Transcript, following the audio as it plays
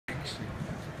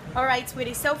Alright,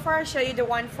 sweetie, so far I'll show you the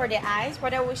one for the eyes.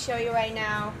 What I will show you right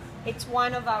now, it's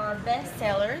one of our best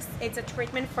sellers. It's a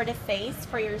treatment for the face,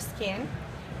 for your skin.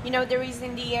 You know, there is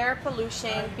in the air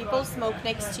pollution, people smoke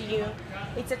next to you.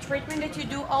 It's a treatment that you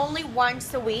do only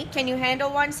once a week. Can you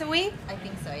handle once a week? I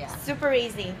think so, yeah. Super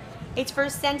easy. It's for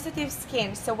sensitive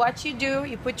skin. So what you do,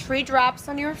 you put 3 drops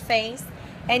on your face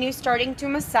and you're starting to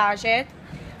massage it.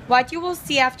 What you will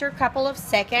see after a couple of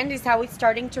seconds is how it's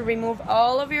starting to remove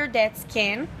all of your dead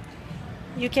skin.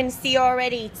 You can see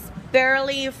already it's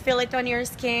barely, you feel it on your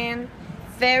skin.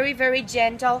 Very, very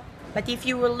gentle. But if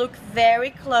you will look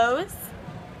very close,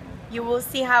 you will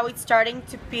see how it's starting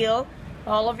to peel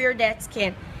all of your dead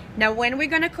skin. Now when we're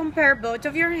gonna compare both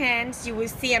of your hands, you will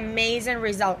see amazing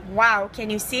result. Wow, can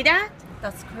you see that?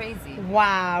 That's crazy.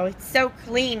 Wow, it's so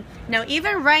clean. Now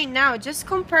even right now, just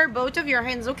compare both of your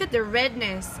hands. Look at the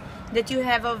redness that you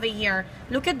have over here.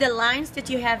 Look at the lines that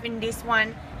you have in this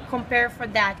one. Compare for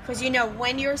that. Because you know,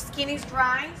 when your skin is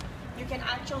dry, you can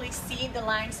actually see the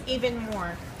lines even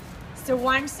more. So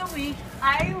once a week,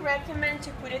 I recommend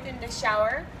to put it in the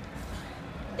shower.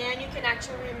 Then you can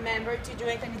actually remember to do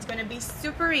it and it's going to be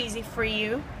super easy for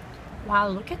you. Wow,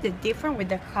 look at the difference with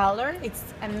the color. It's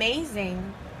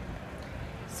amazing.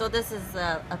 So this is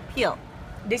a peel.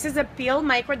 This is a peel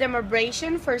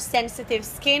microdermabrasion for sensitive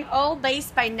skin, all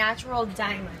based by natural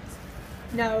diamonds.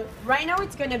 Now, right now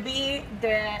it's going to be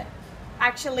the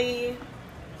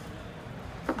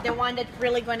one that's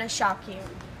really going to shock you.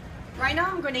 Right now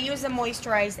I'm going to use a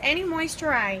moisturize. Any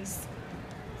moisturize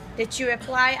that you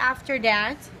apply after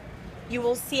that, you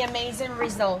will see amazing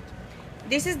result.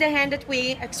 This is the hand that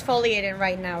we exfoliating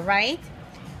right now, right?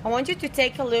 I want you to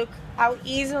take a look how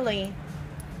easily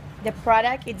the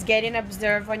product is getting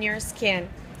absorbed on your skin.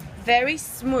 Very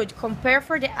smooth. Compare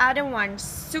for the other one,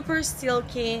 super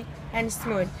silky and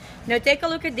smooth. Now take a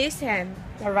look at this hand,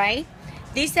 all right?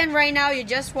 This hand right now, you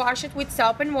just wash it with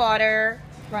soap and water,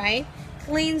 right?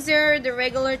 Cleanser, the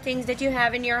regular things that you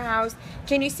have in your house.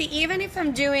 Can you see, even if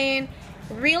I'm doing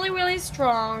really, really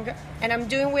strong and I'm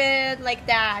doing with like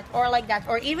that,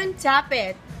 or even tap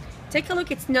it, take a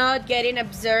look, it's not getting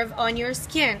absorbed on your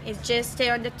skin. It just stay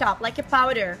on the top like a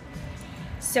powder.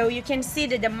 So you can see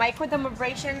that the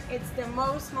microdermabrasion, it's the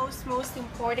most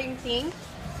important thing.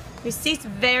 You see it's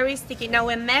very sticky. Now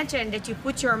imagine that you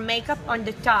put your makeup on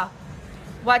the top.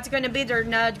 What's gonna be, there's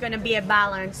not gonna be a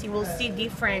balance. You will see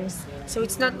difference. So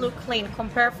it's not look clean.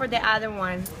 Compare for the other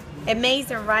one.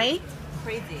 Amazing, right?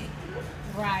 Crazy.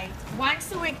 Right.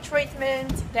 Once a week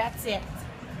treatment, that's it.